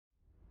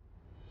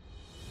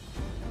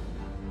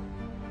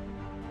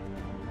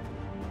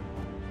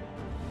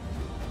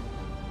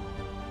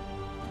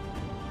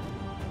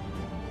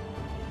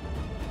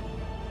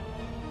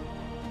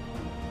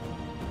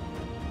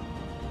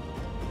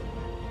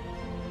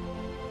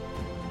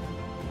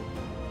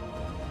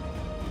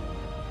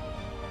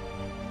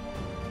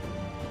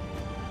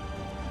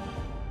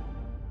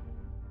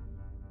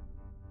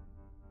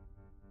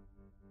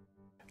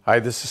Hi,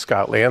 this is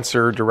Scott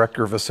Lancer,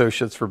 Director of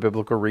Associates for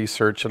Biblical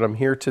Research, and I'm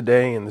here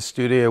today in the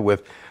studio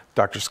with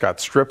Dr. Scott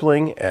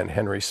Stripling and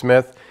Henry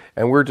Smith,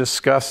 and we're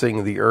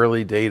discussing the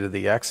early date of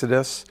the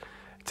Exodus.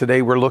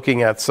 Today we're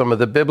looking at some of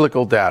the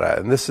biblical data,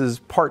 and this is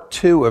part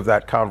 2 of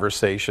that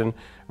conversation,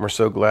 and we're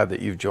so glad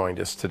that you've joined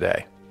us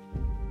today.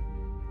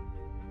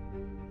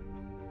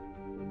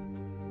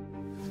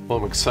 Well,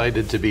 I'm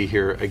excited to be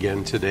here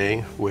again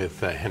today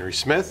with Henry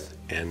Smith,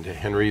 and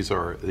Henry's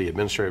the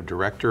Administrative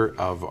Director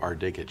of our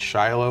dig at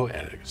Shiloh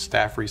and a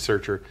staff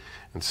researcher,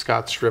 and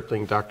Scott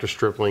Stripling, Dr.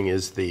 Stripling,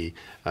 is the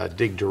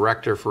dig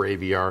director for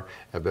AVR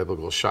at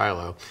Biblical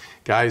Shiloh.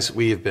 Guys,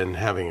 we have been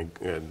having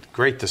a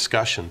great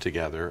discussion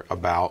together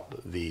about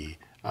the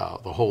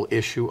whole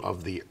issue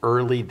of the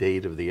early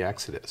date of the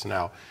Exodus.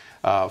 Now,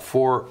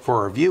 for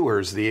our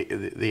viewers,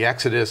 the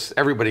Exodus,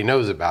 everybody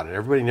knows about it.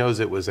 Everybody knows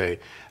it was a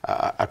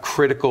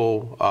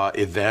critical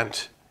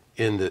event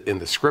in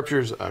the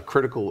scriptures, a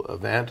critical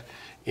event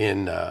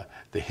in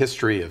the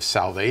history of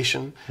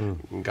salvation.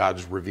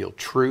 God's revealed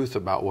truth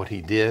about what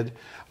He did,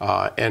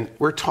 and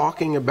we're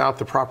talking about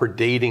the proper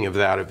dating of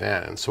that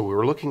event. And so we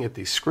were looking at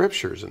these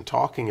scriptures and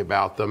talking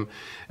about them.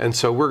 And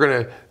so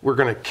we're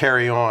gonna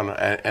carry on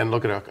and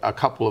look at a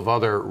couple of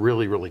other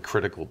really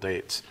critical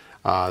dates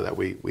that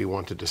we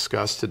want to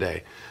discuss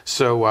today.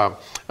 So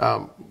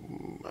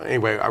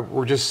anyway,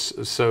 we're just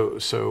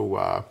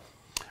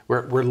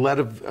we're led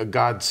of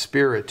God's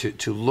Spirit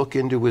to look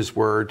into His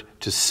Word,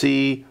 to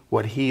see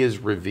what He has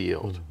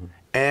revealed,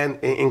 and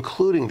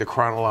including the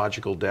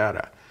chronological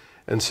data.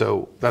 And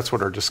so that's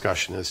what our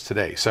discussion is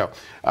today. So,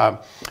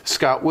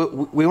 Scott,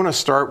 we want to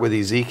start with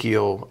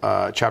Ezekiel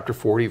chapter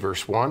 40,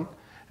 verse 1,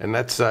 and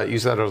let's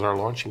use that as our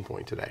launching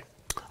point today.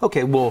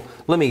 Okay, well,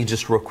 let me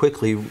just real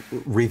quickly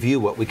review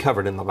what we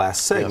covered in the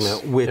last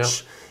segment,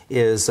 which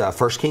is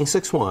 1 Kings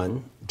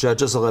 6:1,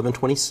 Judges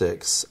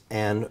 11:26,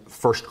 and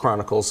 1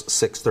 Chronicles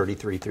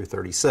 6:33 through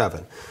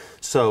 37.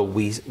 So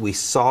we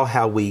saw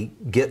how we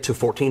get to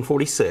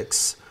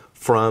 1446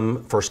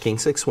 from 1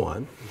 Kings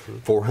 6:1,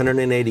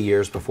 480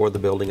 years before the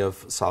building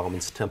of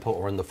Solomon's temple,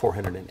 or in the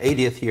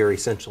 480th year,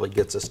 essentially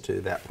gets us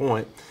to that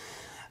point.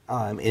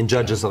 In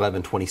Judges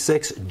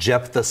 11:26,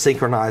 Jephthah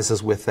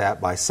synchronizes with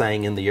that by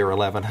saying in the year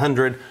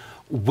 1100,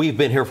 we've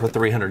been here for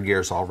 300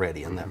 years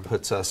already, and that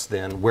puts us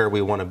then where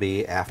we want to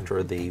be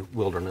after the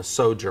wilderness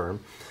sojourn.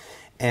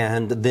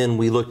 And then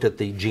we looked at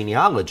the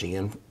genealogy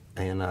in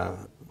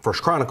 1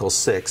 Chronicles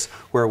 6,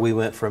 where we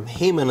went from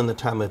Heman in the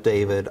time of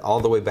David all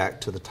the way back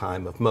to the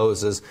time of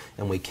Moses,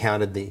 and we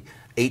counted the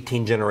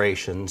 18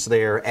 generations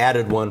there,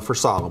 added one for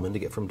Solomon to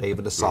get from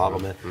David to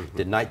Solomon,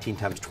 did 19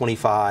 times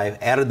 25,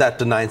 added that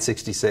to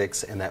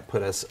 966, and that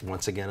put us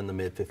once again in the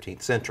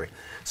mid-15th century.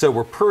 So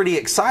we're pretty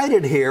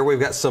excited here. We've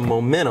got some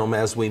momentum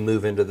as we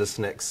move into this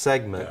next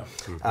segment,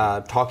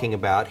 talking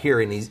about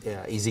here in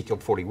Ezekiel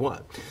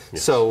 41.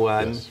 So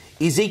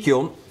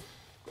Ezekiel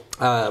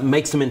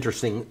makes some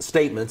interesting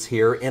statements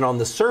here, and on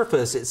the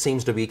surface it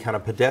seems to be kind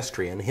of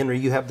pedestrian. Henry,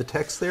 you have the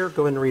text there?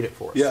 Go ahead and read it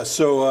for us. Yeah,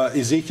 so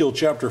Ezekiel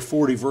chapter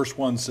 40 verse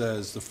 1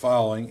 says the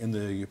following: in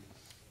the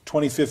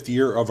 25th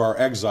year of our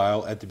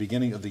exile, at the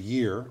beginning of the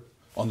year,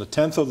 on the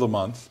 10th of the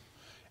month,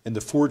 in the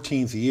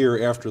 14th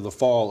year after the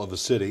fall of the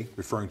city,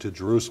 referring to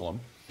Jerusalem,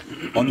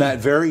 on that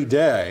very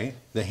day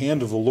the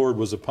hand of the Lord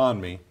was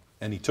upon me,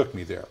 and He took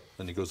me there.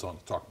 Then he goes on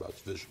to talk about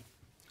his vision.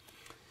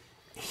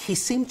 He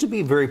seems to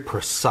be very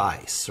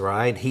precise,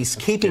 right? He's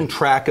keeping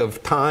track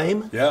of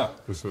time. Yeah.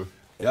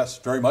 Yes,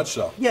 very much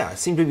so. Yeah,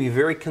 seems to be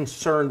very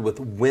concerned with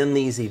when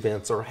these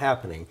events are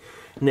happening.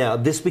 Now,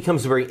 this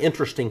becomes very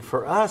interesting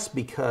for us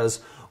because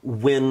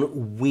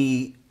when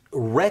we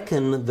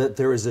reckon that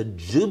there is a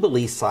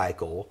Jubilee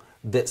cycle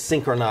that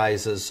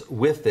synchronizes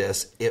with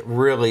this, it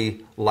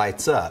really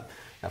lights up.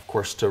 Of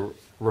course, to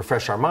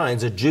refresh our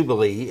minds, a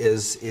Jubilee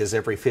is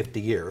every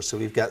 50 years. So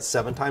we've got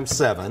 7 times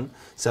 7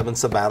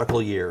 sabbatical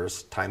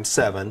years, times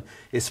 7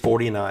 is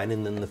 49,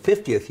 and then the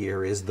 50th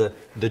year is the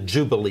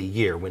Jubilee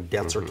year, when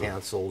debts are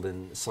canceled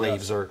and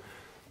slaves are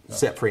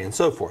set free and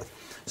so forth.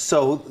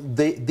 So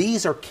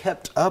these are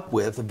kept up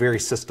with very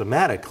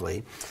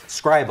systematically,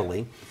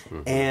 scribally,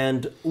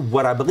 and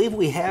what I believe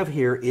we have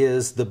here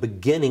is the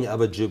beginning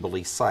of a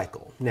Jubilee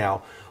cycle.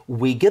 Now,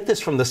 we get this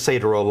from the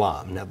Seder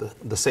Olam. Now,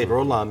 the Seder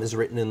Olam is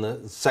written in the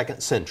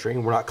 2nd century,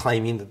 and we're not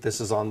claiming that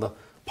this is on the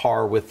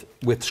par with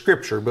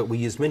Scripture, but we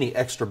use many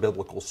extra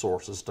biblical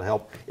sources to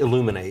help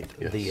illuminate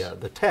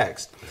the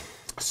text.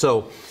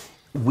 So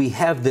we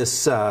have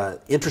this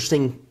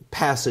interesting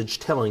passage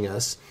telling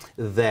us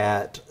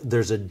that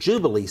there's a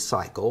Jubilee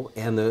cycle,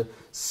 and the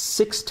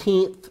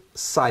 16th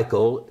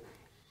cycle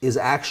is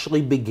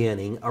actually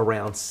beginning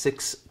around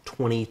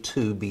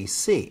 622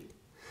 BC.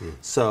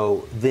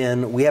 So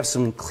then we have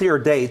some clear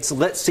dates.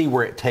 Let's see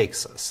where it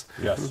takes us.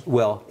 Yes.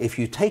 Well, if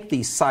you take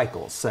these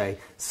cycles, say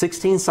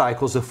 16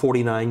 cycles of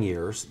 49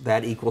 years,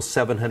 that equals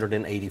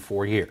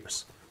 784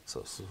 years.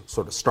 So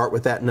sort of start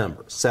with that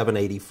number,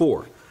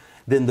 784.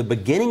 Then the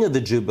beginning of the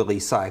Jubilee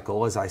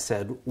cycle, as I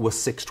said,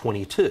 was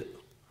 622.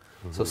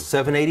 So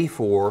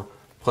 784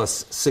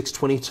 plus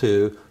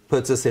 622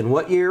 puts us in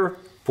what year?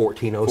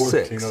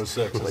 1406.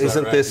 1406.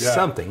 Isn't right? this Yeah.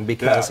 something?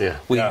 Because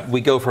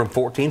we go from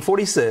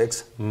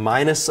 1446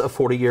 minus a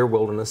 40-year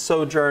wilderness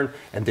sojourn,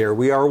 and there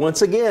we are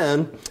once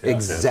again,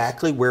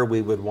 exactly where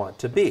we would want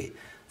to be.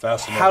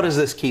 Fascinating. How does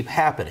this keep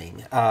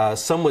happening?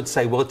 Some would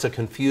say, well, it's a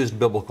confused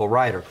biblical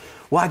writer.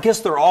 Well, I guess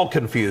they're all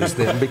confused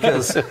then,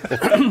 because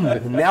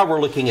now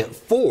we're looking at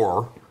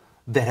 4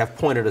 that have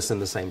pointed us in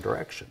the same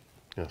direction.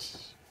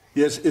 Yes.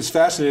 Yes, it's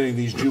fascinating.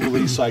 These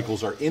Jubilee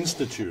cycles are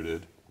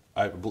instituted,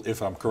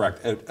 if I'm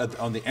correct,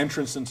 on the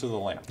entrance into the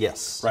land.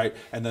 Yes. Right?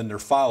 And then they're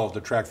followed,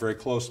 they're tracked very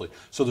closely.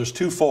 So there's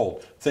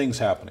twofold things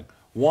happening.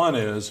 One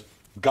is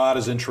God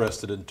is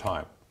interested in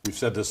time. We've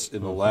said this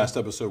in the last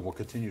episode, we'll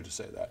continue to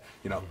say that.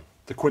 You know,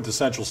 the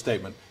quintessential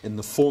statement, in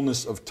the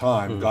fullness of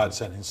time, God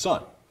sent his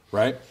son,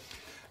 right?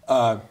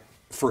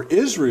 For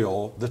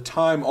Israel, the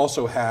time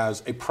also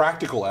has a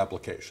practical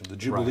application. The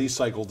Jubilee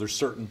cycle, there's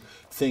certain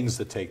things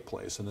that take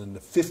place. And then the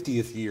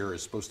 50th year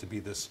is supposed to be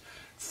this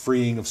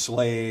freeing of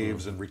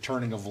slaves and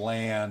returning of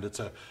land.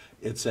 It's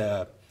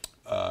supposed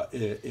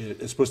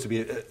to be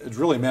it's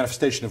really a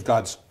manifestation of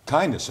God's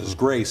kindness, His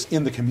grace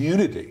in the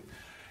community.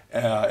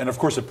 And of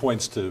course it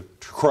points to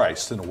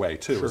Christ in a way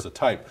too, as a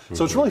type.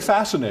 So it's really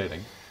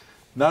fascinating.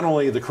 Not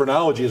only the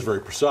chronology is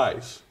very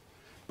precise,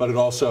 but it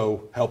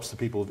also helps the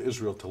people of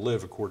Israel to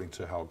live according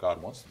to how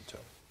God wants them to.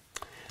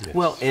 Yes.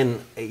 Well,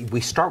 and we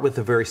start with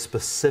the very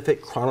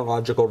specific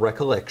chronological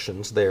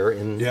recollections there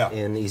in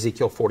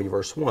Ezekiel 40,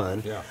 verse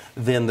 1. Yeah.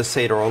 Then the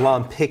Seder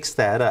Olam picks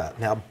that up.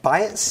 Now,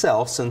 by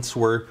itself, since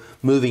we're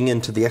moving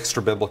into the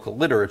extra-biblical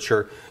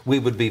literature, we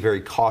would be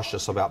very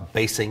cautious about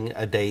basing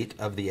a date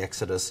of the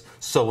Exodus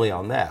solely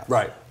on that.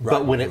 Right.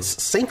 But when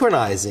it's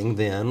synchronizing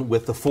then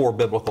with the 4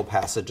 biblical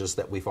passages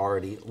that we've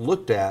already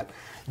looked at,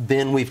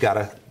 then we've got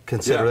to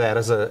consider that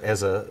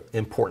as a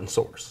important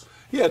source.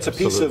 Yeah, it's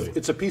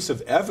a piece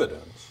of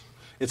evidence.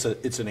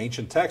 It's an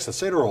ancient text. The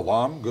Seder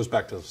Olam goes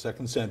back to the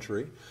 2nd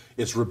century.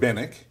 It's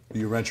rabbinic.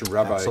 You mentioned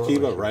Rabbi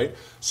Akiva, right?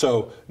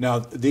 So now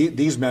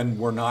these men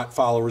were not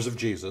followers of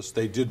Jesus.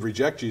 They did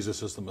reject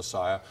Jesus as the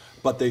Messiah,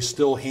 but they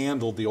still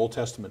handled the Old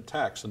Testament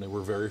text, and they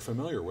were very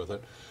familiar with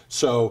it.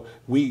 So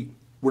we're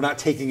not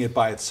taking it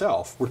by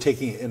itself. We're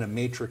taking it in a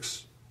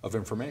matrix of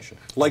information.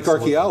 Like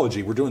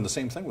archaeology, we're doing the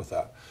same thing with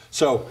that.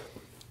 So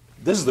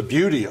this is the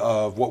beauty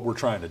of what we're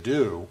trying to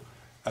do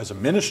as a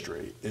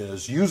ministry,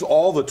 is use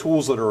all the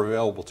tools that are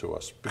available to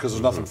us, because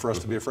there's nothing for us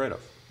to be afraid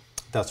of.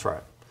 That's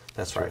right.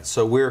 That's right.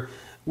 So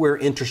we're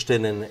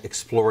interested in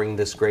exploring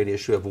this great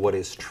issue of what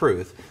is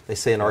truth. They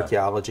say in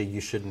archaeology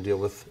you shouldn't deal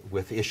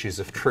with issues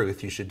of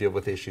truth, you should deal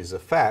with issues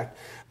of fact.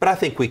 But I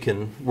think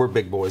we're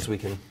big boys, we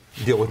can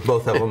deal with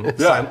both of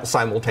them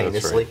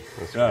simultaneously.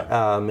 That's right.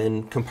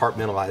 And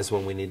compartmentalize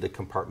when we need to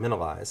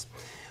compartmentalize.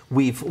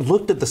 We've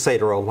looked at the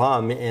Seder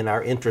Olam and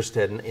are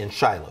interested in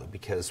Shiloh,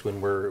 because when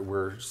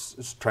we're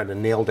trying to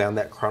nail down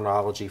that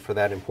chronology for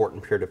that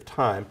important period of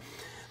time,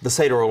 the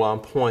Seder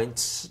Olam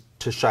points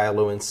to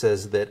Shiloh and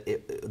says that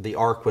the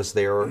ark was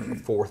there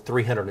for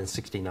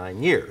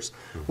 369 years.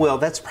 Well,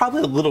 that's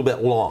probably a little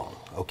bit long,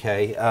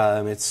 okay?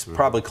 It's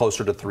probably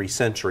closer to 3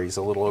 centuries,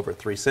 a little over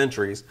 3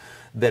 centuries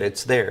that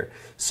it's there.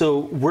 So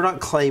we're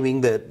not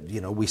claiming that,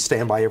 we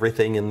stand by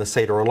everything in the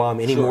Seder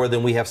Olam any more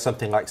than we have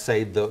something like,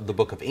 say, the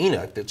book of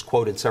Enoch that's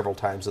quoted several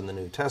times in the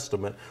New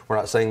Testament. We're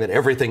not saying that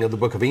everything of the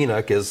book of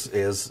Enoch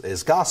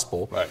is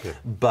gospel,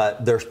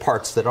 but there's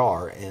parts that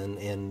are,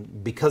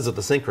 and because of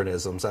the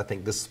synchronisms, I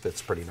think this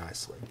fits pretty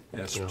nicely.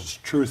 Yes,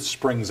 truth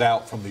springs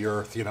out from the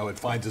earth. It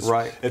finds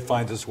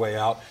its way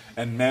out,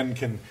 and men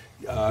can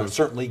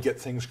certainly get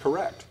things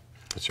correct.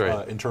 That's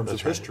right. In terms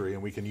of history,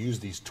 and we can use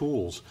these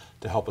tools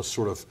to help us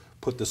sort of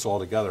put this all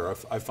together.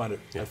 I find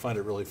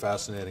it really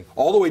fascinating.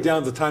 All the way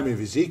down to the time of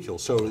Ezekiel.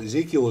 So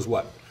Ezekiel is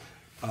what?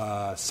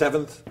 Late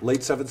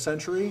 7th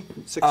century?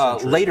 6th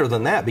century? Later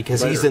than that,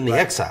 because he's in the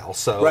exile.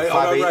 So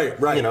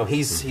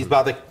he's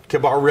by the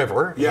Kibar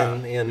River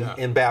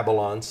in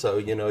Babylon. So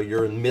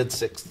you're in mid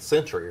 6th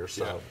century or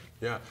so.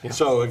 Yeah.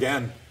 So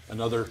again,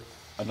 another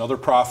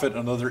prophet,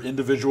 another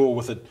individual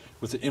with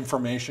the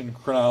information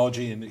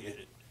chronology and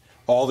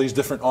all these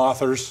different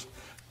authors,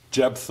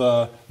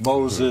 Jephthah,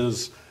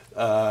 Moses,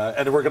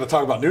 and we're going to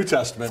talk about New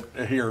Testament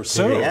here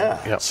soon.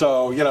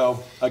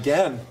 So,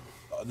 again,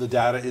 the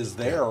data is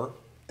there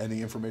and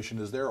the information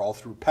is there all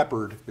through,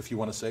 peppered, if you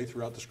want to say,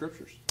 throughout the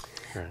Scriptures.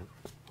 Right.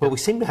 Well, we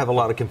seem to have a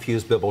lot of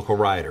confused biblical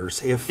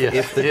writers. If the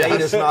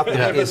date is not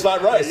the, it's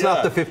not right, it's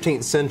not the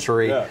 15th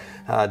century,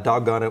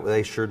 doggone it,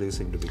 they sure do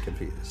seem to be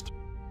confused.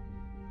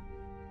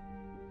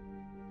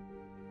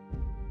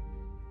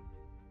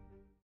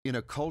 In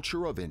a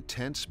culture of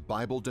intense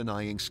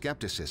Bible-denying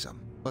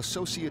skepticism,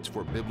 Associates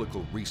for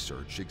Biblical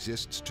Research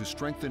exists to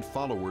strengthen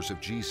followers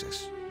of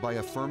Jesus by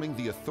affirming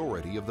the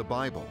authority of the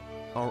Bible.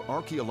 Our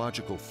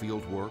archaeological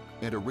fieldwork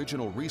and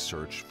original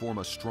research form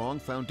a strong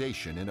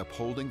foundation in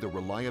upholding the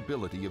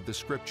reliability of the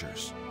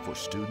Scriptures. For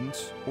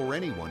students or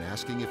anyone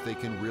asking if they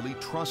can really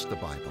trust the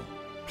Bible,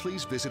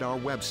 please visit our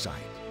website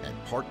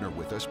and partner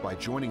with us by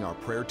joining our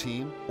prayer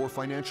team or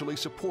financially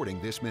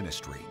supporting this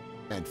ministry.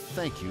 And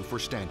thank you for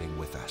standing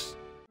with us.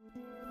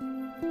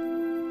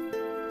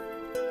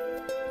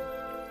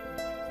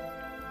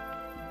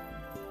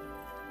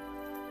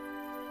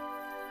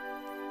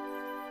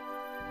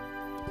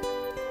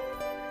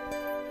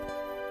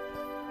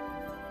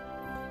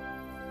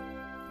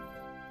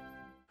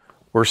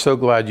 We're so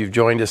glad you've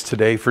joined us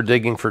today for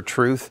Digging for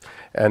Truth,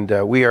 and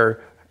we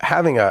are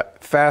having a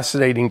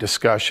fascinating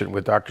discussion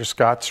with Dr.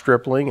 Scott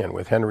Stripling and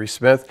with Henry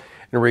Smith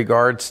in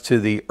regards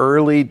to the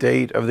early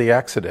date of the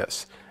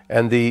Exodus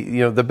and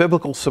the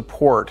biblical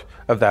support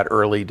of that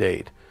early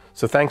date.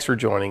 So thanks for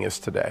joining us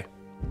today.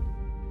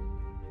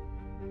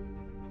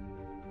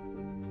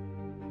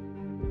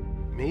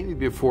 Maybe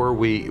before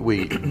we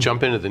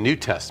jump into the New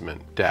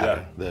Testament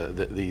data,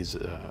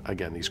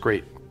 these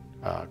great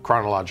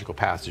chronological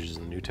passages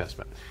in the New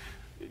Testament,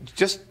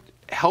 just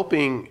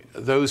helping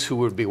those who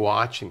would be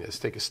watching this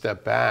take a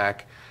step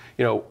back,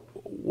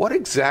 what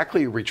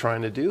exactly are we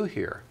trying to do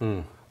here?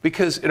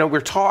 Because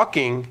we're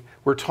talking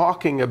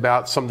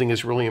about something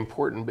that's really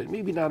important, but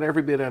maybe not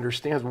everybody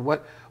understands.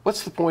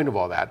 What's the point of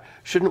all that?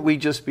 Shouldn't we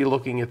just be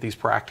looking at these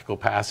practical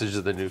passages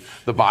of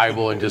the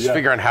Bible and just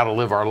figuring out how to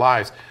live our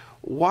lives?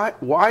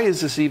 Why is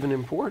this even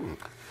important?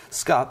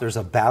 Scott, there's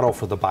a battle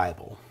for the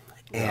Bible.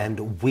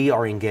 And we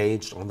are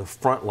engaged on the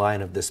front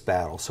line of this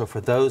battle. So for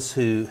those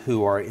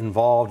who are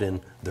involved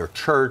in their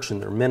church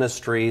and their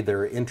ministry,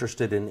 they're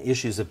interested in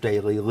issues of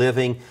daily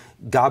living,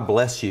 God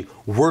bless you.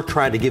 We're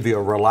trying to give you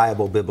a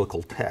reliable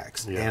biblical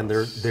text. Yes, and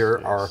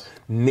there are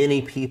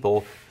many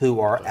people who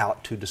are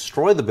out to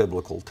destroy the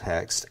biblical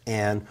text,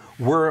 and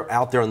we're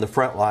out there on the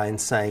front line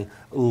saying,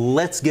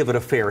 let's give it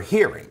a fair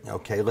hearing,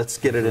 okay? Let's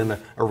get it in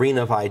an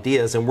arena of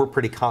ideas, and we're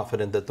pretty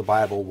confident that the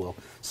Bible will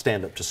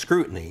stand up to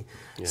scrutiny.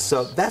 Yes.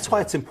 So that's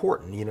why it's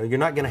important. You're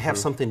not going to have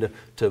something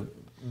to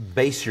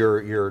base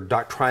your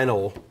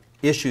doctrinal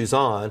issues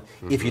on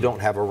if you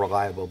don't have a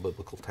reliable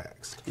biblical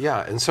text.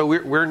 Yeah, and so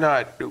we're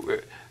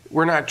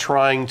not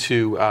trying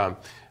to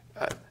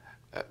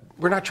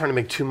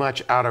make too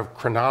much out of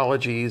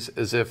chronologies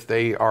as if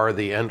they are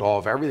the end all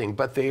of everything,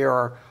 but they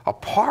are a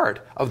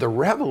part of the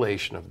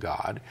revelation of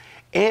God.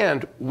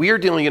 And we're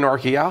dealing in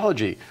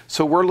archaeology,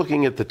 so we're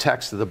looking at the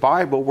text of the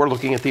Bible. We're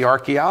looking at the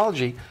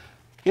archaeology.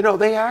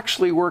 They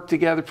actually work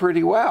together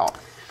pretty well.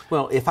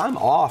 Well, if I'm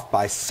off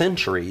by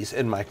centuries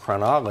in my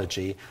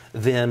chronology,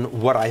 then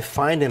what I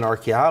find in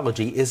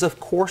archaeology is, of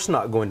course,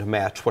 not going to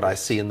match what I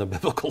see in the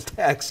biblical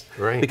text,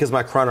 right, because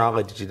my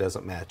chronology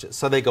doesn't match it.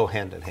 So they go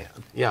hand in hand.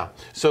 Yeah.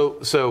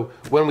 So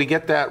when we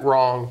get that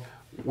wrong,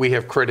 we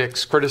have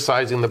critics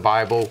criticizing the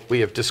Bible. We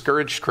have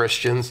discouraged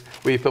Christians.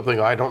 We have people going,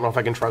 I don't know if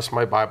I can trust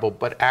my Bible,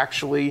 but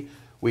actually,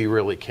 we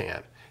really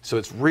can. So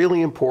it's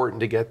really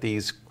important to get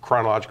these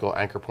chronological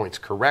anchor points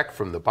correct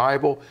from the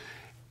Bible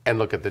and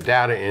look at the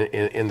data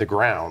in the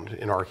ground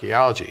in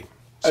archaeology.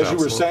 As you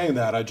were saying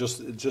that, I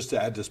just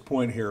to add this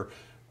point here,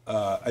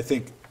 I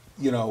think,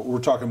 we're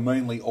talking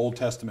mainly Old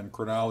Testament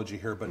chronology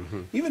here, but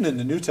even in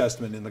the New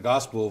Testament, in the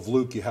Gospel of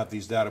Luke, you have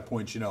these data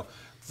points,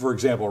 for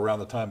example, around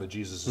the time of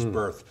Jesus'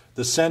 birth.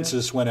 The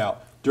census went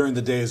out during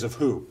the days of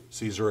who?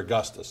 Caesar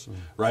Augustus,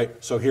 right?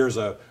 So here's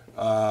the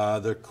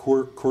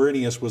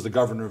Quirinius was the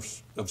governor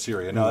of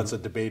Syria. Now that's a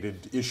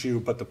debated issue,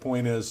 but the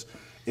point is,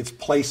 it's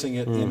placing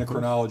it in the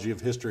chronology of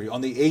history.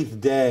 On the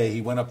 8th day, he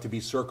went up to be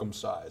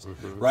circumcised,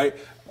 right?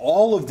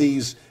 All of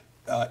these,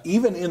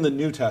 even in the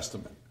New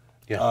Testament,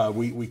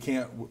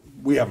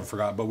 we haven't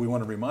forgotten, but we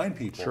want to remind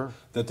people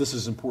that this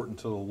is important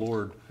to the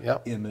Lord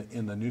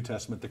in the New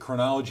Testament. The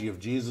chronology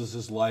of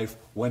Jesus' life,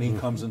 when he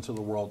comes into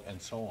the world,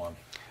 and so on.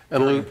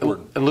 And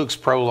Luke's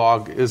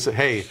prologue is,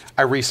 hey,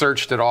 I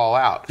researched it all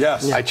out.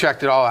 Yes. I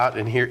checked it all out,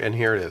 and here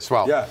it is.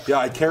 Well,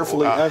 I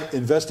carefully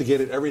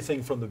investigated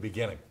everything from the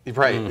beginning.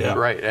 Right,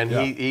 right. And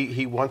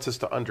he wants us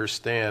to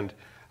understand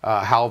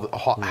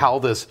how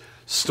this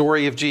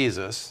story of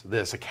Jesus,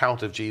 this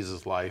account of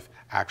Jesus' life,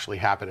 actually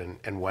happened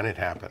and when it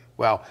happened.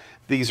 Well,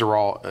 these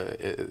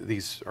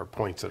are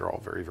points that are all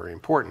very, very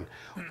important.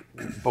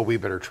 But we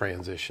better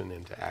transition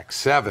into Acts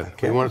 7.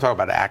 Okay. We want to talk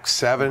about Acts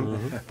 7,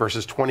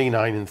 verses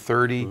 29 and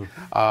 30.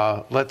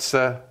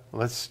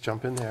 Let's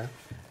jump in there.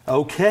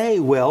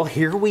 Okay, well,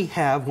 here we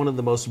have one of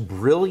the most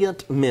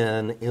brilliant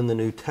men in the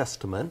New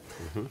Testament,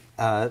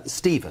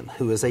 Stephen,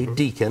 who is a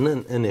deacon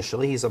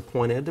initially. He's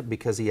appointed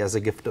because he has a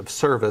gift of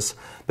service,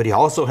 but he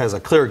also has a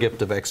clear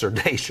gift of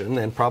exhortation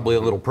and probably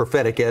a little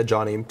prophetic edge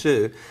on him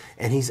too.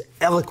 And he's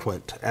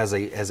eloquent as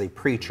a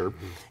preacher.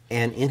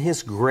 And in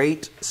his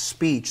great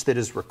speech that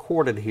is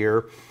recorded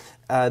here,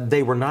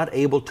 they were not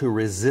able to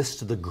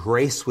resist the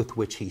grace with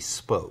which he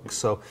spoke.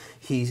 So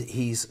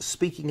he's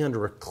speaking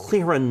under a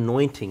clear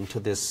anointing to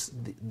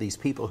these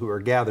people who are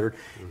gathered,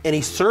 and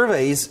he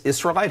surveys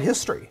Israelite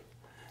history.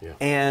 Yeah.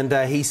 And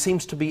he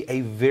seems to be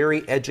a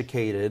very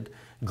educated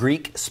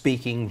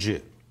Greek-speaking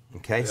Jew.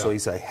 Okay, so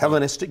he's a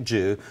Hellenistic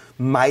Jew,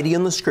 mighty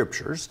in the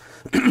Scriptures,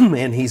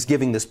 and he's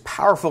giving this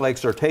powerful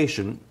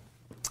exhortation,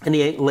 and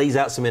he lays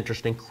out some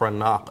interesting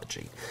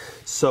chronology.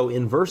 So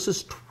in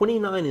verses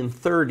 29 and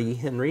 30,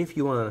 Henry, if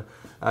you want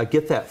to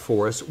get that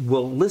for us,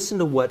 we'll listen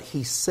to what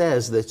he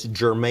says that's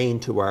germane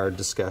to our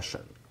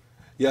discussion.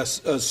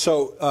 Yes,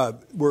 so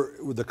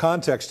the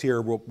context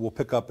here we'll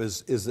pick up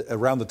is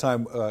around the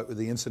time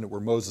the incident where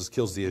Moses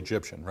kills the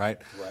Egyptian, right?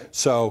 Right.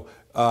 So,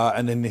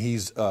 and then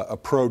he's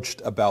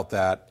approached about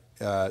that.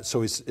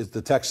 So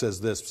the text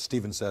says this,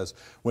 Stephen says,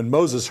 when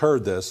Moses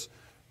heard this,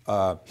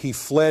 he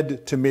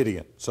fled to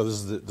Midian. So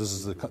this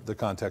is the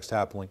context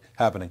happening.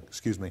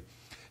 Excuse me.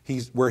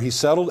 Where he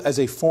settled as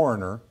a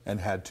foreigner and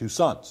had 2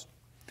 sons.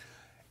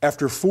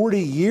 After 40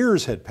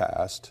 years had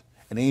passed,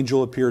 an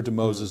angel appeared to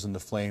Moses in the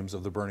flames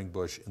of the burning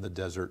bush in the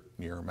desert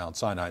near Mount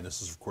Sinai. And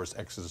this is, of course,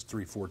 Exodus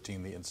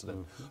 3:14, the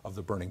incident of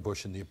the burning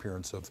bush and the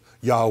appearance of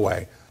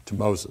Yahweh to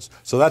Moses.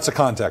 So that's the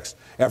context.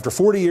 After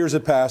 40 years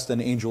had passed,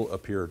 an angel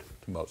appeared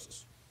to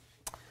Moses.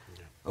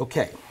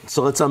 Okay,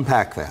 so let's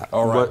unpack that.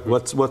 All right.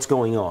 What's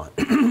going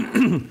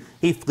on?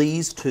 He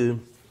flees to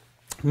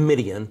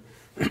Midian.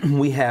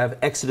 We have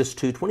Exodus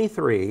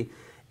 2:23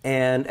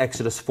 and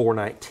Exodus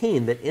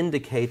 4:19 that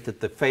indicate that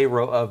the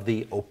Pharaoh of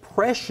the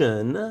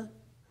oppression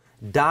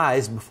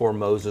dies before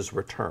Moses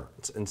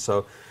returns. And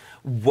so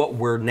what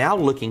we're now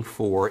looking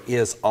for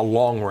is a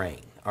long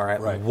reign. All right.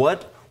 Right.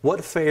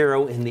 What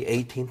Pharaoh in the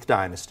 18th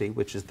dynasty,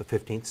 which is the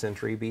 15th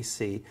century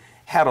BC,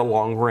 had a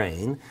long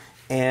reign?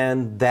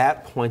 And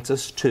that points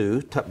us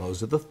to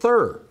Thutmoses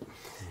III.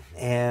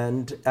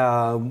 And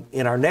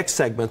in our next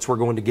segments, we're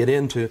going to get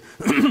into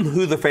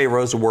who the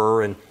pharaohs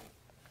were and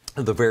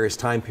the various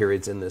time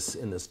periods in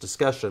this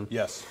discussion.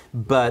 Yes.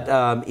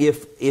 But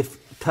if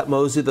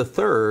Thutmoses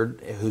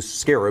III, who's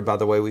scarab, by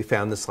the way, we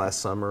found this last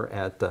summer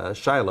at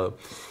Shiloh,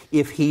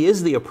 if he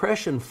is the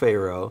oppression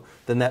pharaoh,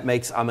 then that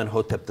makes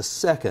Amenhotep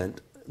II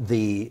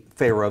the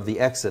pharaoh of the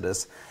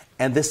Exodus.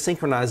 And this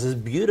synchronizes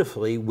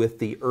beautifully with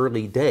the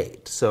early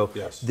date. So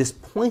this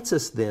points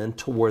us then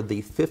toward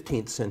the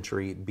 15th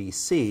century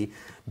BC,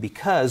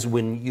 because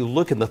when you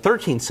look in the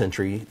 13th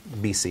century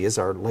BC, as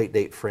our late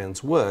date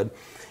friends would,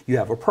 you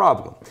have a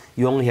problem.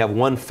 You only have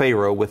one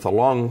pharaoh with a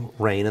long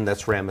reign, and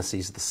that's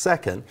Ramesses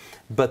II.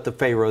 But the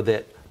pharaoh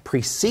that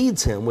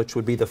precedes him, which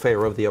would be the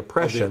pharaoh of the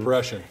oppression,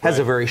 has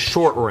a very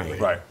short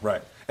reign.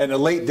 Right. And a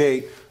late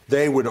date,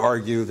 they would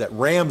argue that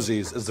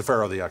Ramses is the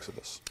Pharaoh of the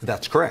Exodus.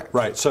 That's correct.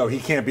 Right, so he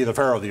can't be the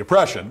Pharaoh of the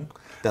oppression.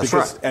 That's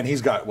right. And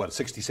he's got,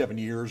 67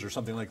 years or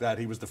something like that.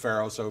 He was the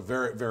Pharaoh, so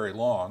very, very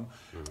long.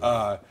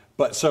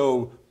 But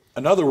so,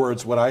 in other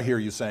words, what I hear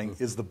you saying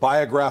is the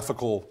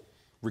biographical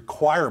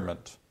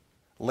requirement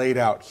laid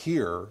out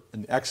here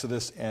in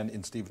Exodus and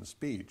in Stephen's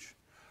speech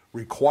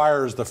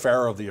requires the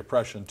Pharaoh of the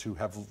oppression to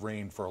have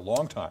reigned for a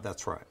long time.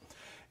 That's right.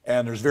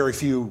 And there's very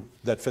few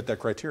that fit that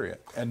criteria.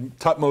 And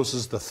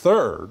Thutmoses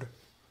III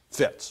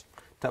fits.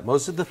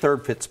 Thutmoses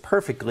III fits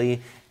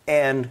perfectly,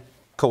 and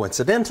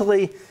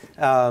coincidentally,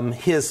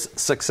 his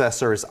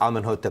successor is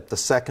Amenhotep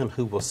II,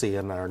 who we'll see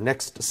in our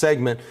next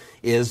segment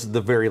is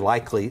the very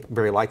likely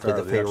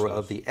the Pharaoh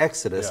of the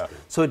Exodus. Yeah.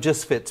 So it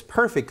just fits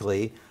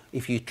perfectly.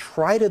 If you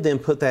try to then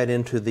put that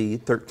into the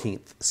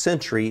 13th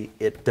century,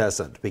 it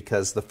doesn't,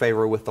 because the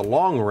Pharaoh with the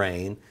long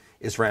reign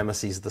is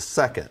Ramesses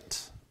II,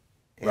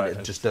 and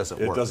it just doesn't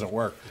work. It doesn't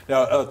work.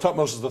 Now,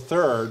 Thutmoses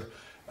III,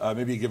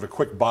 maybe you give a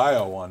quick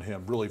bio on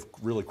him,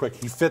 really quick.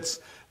 He fits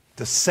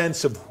the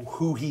sense of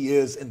who he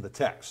is in the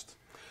text.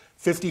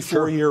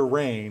 54-year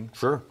reign.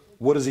 Sure.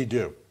 What does he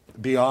do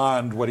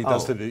beyond what he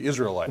does to the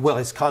Israelites? Well,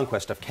 his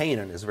conquest of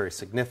Canaan is very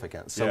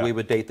significant. So we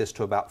would date this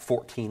to about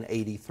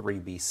 1483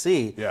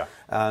 BC. Yeah.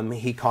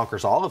 He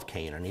conquers all of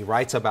Canaan. He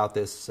writes about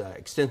this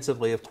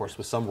extensively, of course,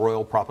 with some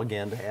royal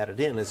propaganda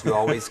added in, as you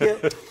always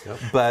get.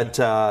 But,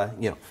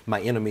 my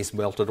enemies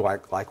melted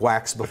like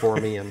wax before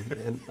me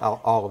and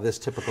all of this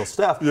typical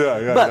stuff.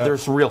 But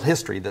there's real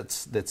history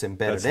that's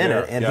embedded in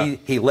it. And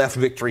he left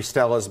victory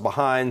stelas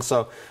behind.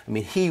 So,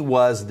 he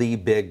was the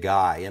big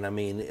guy.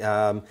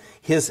 And,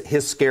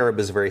 his scarab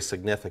is very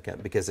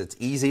significant because it's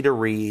easy to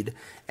read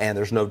and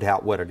there's no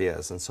doubt what it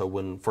is. And so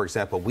when, for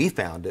example, we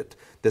found it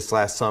this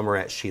last summer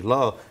at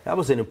Shiloh, that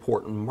was an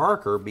important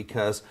marker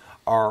because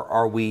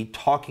are we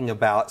talking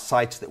about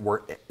sites that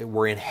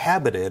were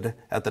inhabited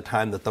at the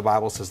time that the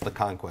Bible says the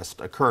conquest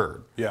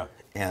occurred?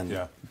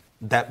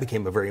 That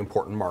became a very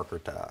important marker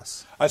to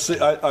us.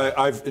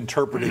 I've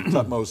interpreted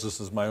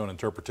Thutmoses as my own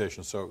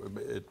interpretation, so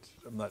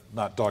I'm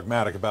not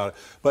dogmatic about it.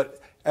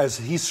 But as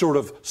he sort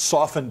of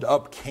softened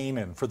up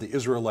Canaan for the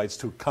Israelites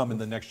to come in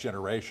the next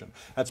generation,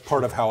 that's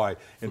part of how I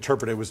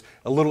interpret it. It was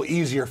a little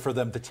easier for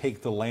them to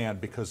take the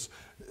land because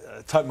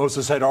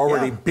Thutmoses had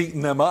already beaten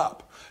them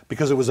up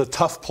because it was a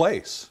tough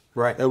place.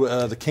 Right.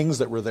 The kings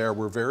that were there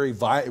were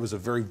it was a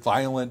very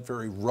violent,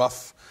 very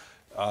rough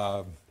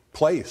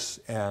place.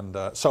 And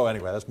so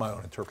anyway, that's my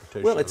own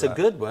interpretation. Well, it's a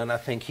good one. I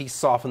think he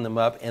softened them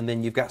up, and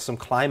then you've got some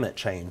climate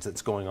change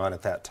that's going on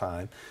at that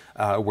time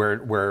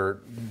where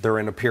they're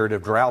in a period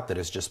of drought that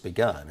has just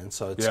begun. And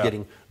so it's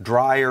getting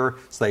drier.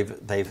 So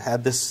they've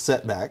had this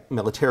setback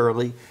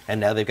militarily, and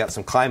now they've got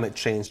some climate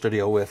change to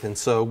deal with. And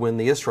so when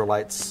the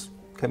Israelites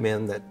come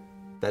in, that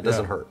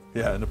doesn't hurt.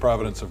 Yeah, in the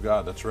providence of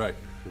God, that's right.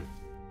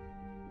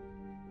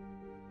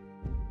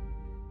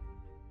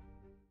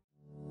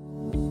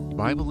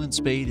 Bible in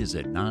Spade is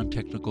a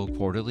non-technical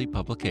quarterly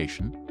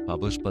publication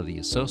published by the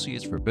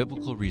Associates for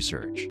Biblical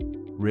Research.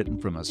 Written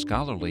from a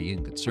scholarly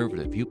and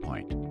conservative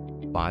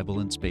viewpoint,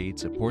 Bible in Spade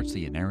supports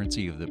the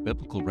inerrancy of the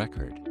biblical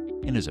record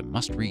and is a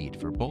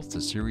must-read for both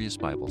the serious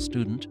Bible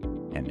student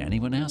and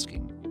anyone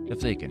asking if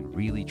they can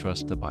really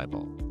trust the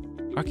Bible.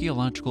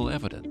 Archaeological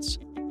evidence,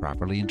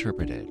 properly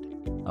interpreted,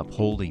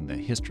 upholding the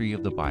history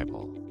of the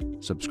Bible.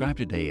 Subscribe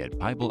today at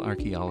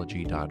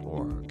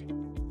BibleArchaeology.org.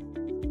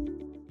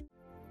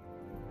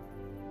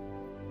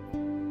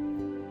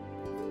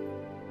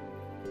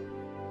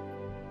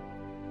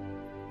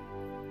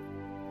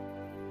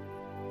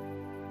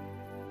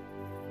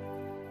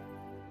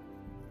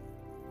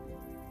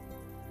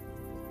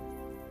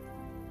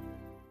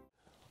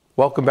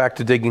 Welcome back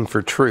to Digging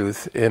for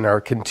Truth. In our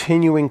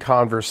continuing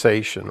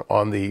conversation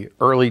on the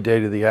early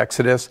date of the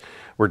Exodus,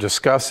 we're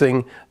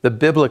discussing the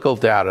biblical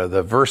data,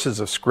 the verses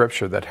of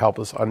Scripture that help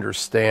us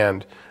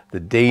understand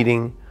the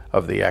dating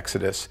of the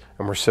Exodus,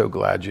 and we're so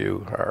glad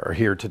you are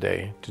here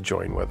today to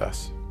join with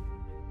us.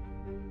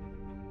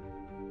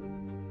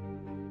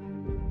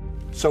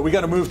 So we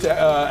got to move to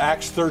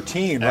Acts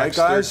 13, right, Acts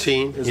guys?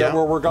 13, Is that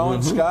where we're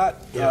going, Scott?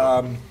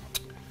 Yeah.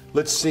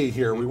 Let's see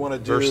here. We want to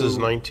do Verses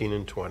 19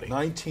 and 20.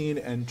 19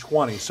 and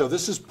 20. So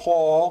this is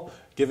Paul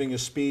giving a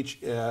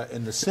speech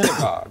in the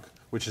synagogue,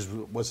 which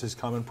was his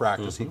common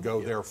practice. He'd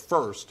go there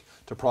first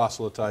to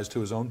proselytize to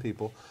his own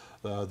people,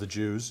 the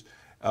Jews.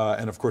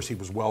 And of course, he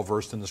was well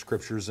versed in the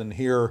Scriptures. And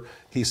here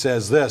he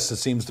says this. It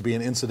seems to be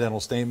an incidental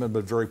statement,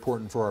 but very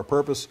important for our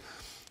purpose.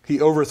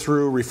 He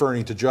overthrew,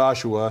 referring to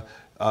Joshua,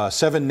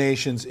 7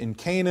 nations in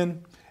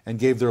Canaan and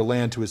gave their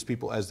land to his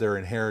people as their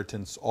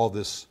inheritance. All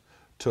this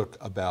took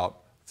about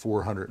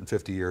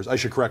 450 years. I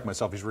should correct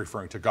myself, he's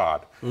referring to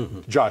God.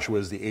 Joshua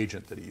is the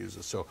agent that he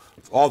uses. So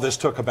all this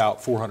took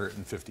about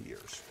 450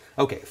 years.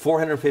 Okay,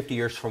 450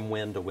 years from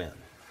when to when?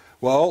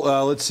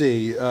 Well, let's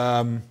see.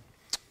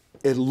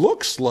 It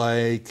looks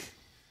like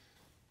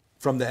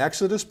from the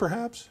Exodus,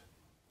 perhaps?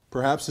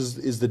 Perhaps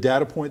is the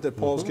data point that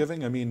Paul's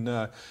giving. I mean,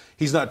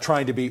 he's not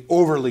trying to be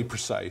overly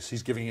precise.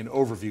 He's giving an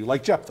overview,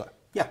 like Jephthah.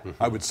 Yeah.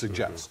 I would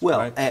suggest. Well,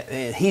 right?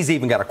 and he's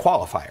even got a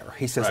qualifier.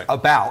 He says Right.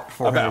 about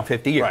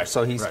 450 years. Right.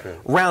 So he's Right.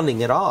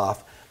 rounding it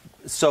off.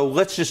 So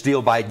let's just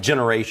deal by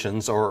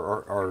generations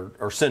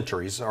or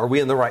centuries. Are we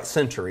in the right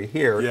century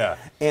here? Yeah.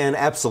 And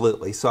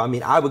absolutely. So, I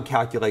mean, I would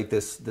calculate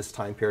this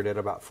time period at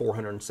about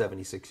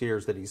 476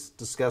 years that he's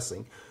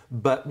discussing.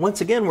 But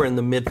once again, we're in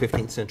the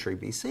mid-15th century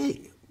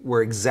BC.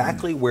 We're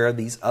exactly where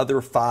these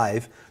other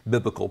 5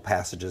 biblical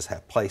passages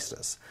have placed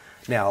us.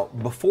 Now,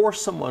 before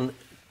someone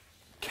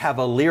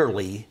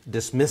cavalierly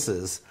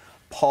dismisses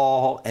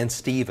Paul and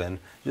Stephen,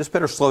 you just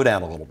better slow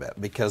down a little bit,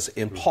 because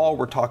in Paul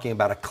we're talking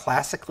about a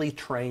classically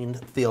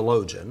trained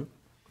theologian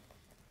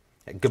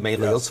at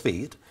Gamaliel's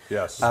feet,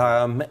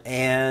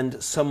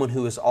 and someone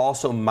who is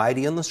also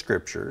mighty in the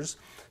Scriptures,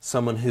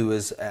 someone who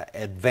is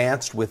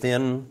advanced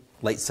within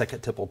late Second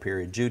Temple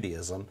period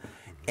Judaism,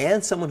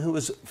 and someone who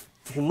is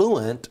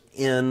fluent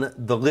in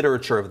the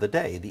literature of the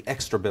day, the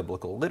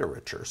extra-biblical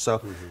literature.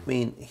 So, I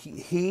mean,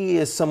 he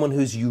is someone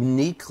who's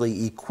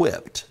uniquely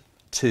equipped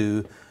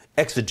to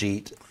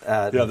exegete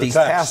these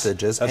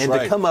passages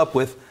to come up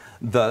with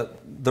the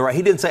right.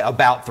 He didn't say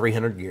about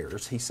 300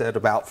 years. He said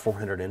about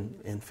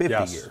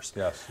 450 years.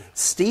 Yes.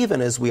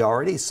 Stephen, as we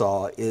already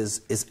saw,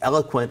 is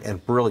eloquent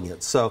and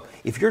brilliant. So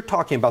if you're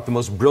talking about the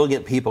most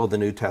brilliant people of the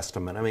New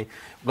Testament, I mean,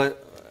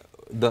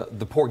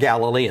 the poor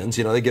Galileans,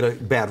 you know, they get a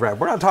bad rap.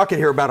 We're not talking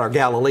here about our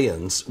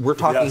Galileans. We're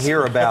talking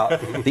here about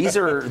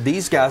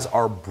these guys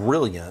are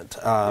brilliant.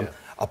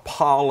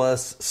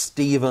 Apollos,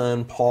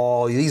 Stephen,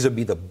 Paul, these would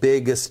be the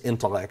biggest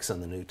intellects in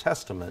the New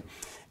Testament,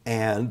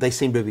 and they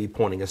seem to be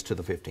pointing us to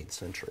the 15th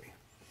century.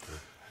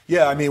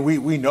 Yeah, I mean,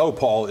 we know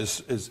Paul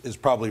is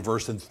probably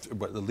versed in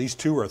at least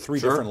 2 or 3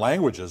 different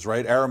languages,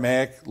 right?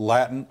 Aramaic,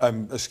 Latin,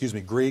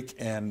 Greek,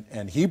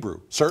 and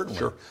Hebrew, certainly.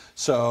 Sure.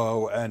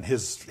 So, and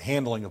his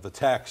handling of the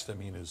text, I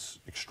mean, is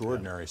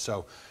extraordinary.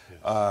 So,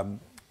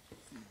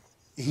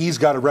 he's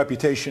got a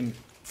reputation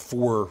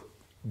for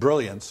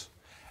brilliance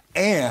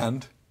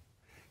and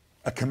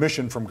a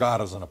commission from God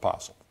as an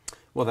apostle.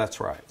 Well, that's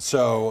right.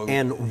 So,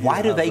 and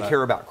why do they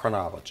care about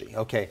chronology?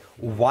 Okay,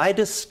 why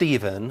does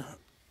Stephen?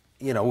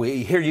 You know,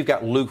 here you've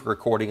got Luke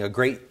recording a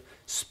great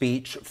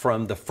speech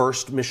from the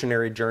first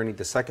missionary journey,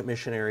 the second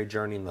missionary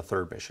journey, and the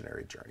third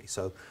missionary journey.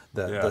 So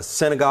the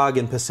synagogue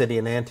in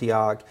Pisidian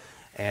Antioch,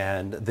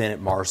 and then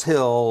at Mars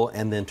Hill,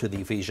 and then to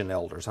the Ephesian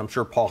elders. I'm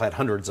sure Paul had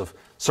hundreds of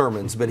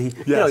sermons, but he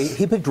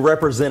picked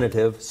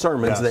representative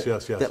sermons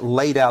that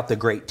laid out the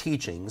great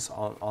teachings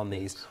on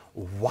these.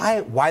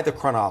 Why the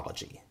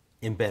chronology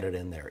embedded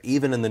in there,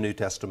 even in the New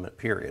Testament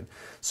period?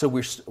 So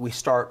we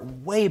start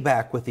way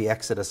back with the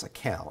Exodus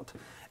account.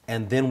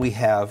 And then we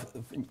have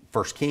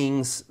 1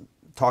 Kings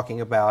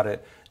talking about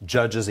it,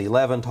 Judges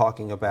 11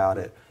 talking about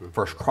it,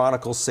 1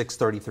 Chronicles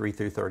 6:33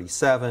 through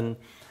 37,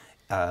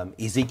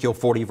 Ezekiel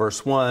 40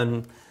 verse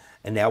 1,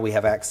 and now we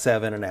have Acts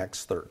 7 and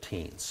Acts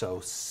 13. So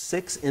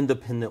 6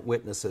 independent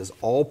witnesses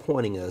all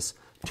pointing us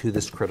to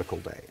this critical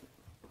date.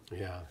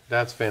 Yeah,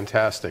 that's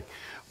fantastic.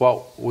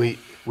 Well,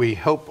 we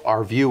hope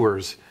our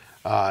viewers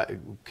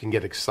can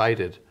get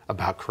excited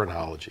about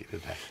chronology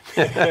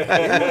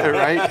today,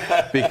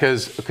 right?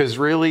 Because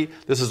really,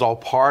 this is all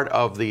part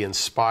of the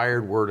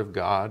inspired Word of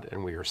God,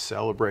 and we are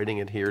celebrating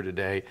it here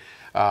today.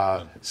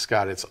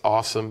 Scott, it's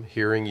awesome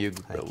hearing you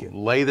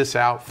lay this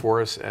out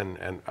for us,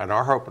 and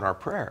our hope and our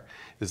prayer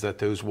is that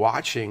those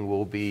watching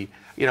will be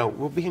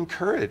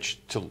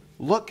encouraged to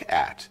look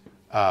at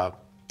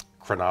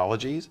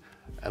chronologies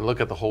and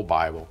look at the whole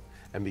Bible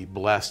and be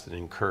blessed and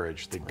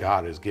encouraged that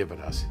God has given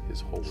us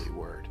His holy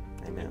Word.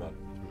 Amen.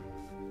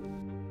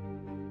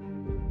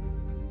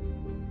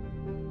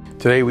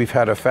 Today we've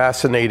had a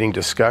fascinating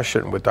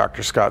discussion with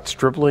Dr. Scott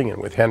Stripling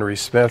and with Henry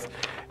Smith,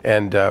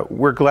 and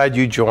we're glad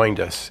you joined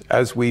us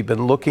as we've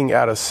been looking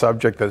at a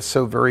subject that's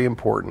so very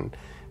important,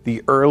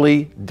 the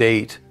early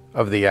date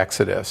of the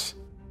Exodus.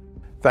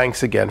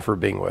 Thanks again for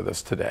being with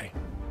us today.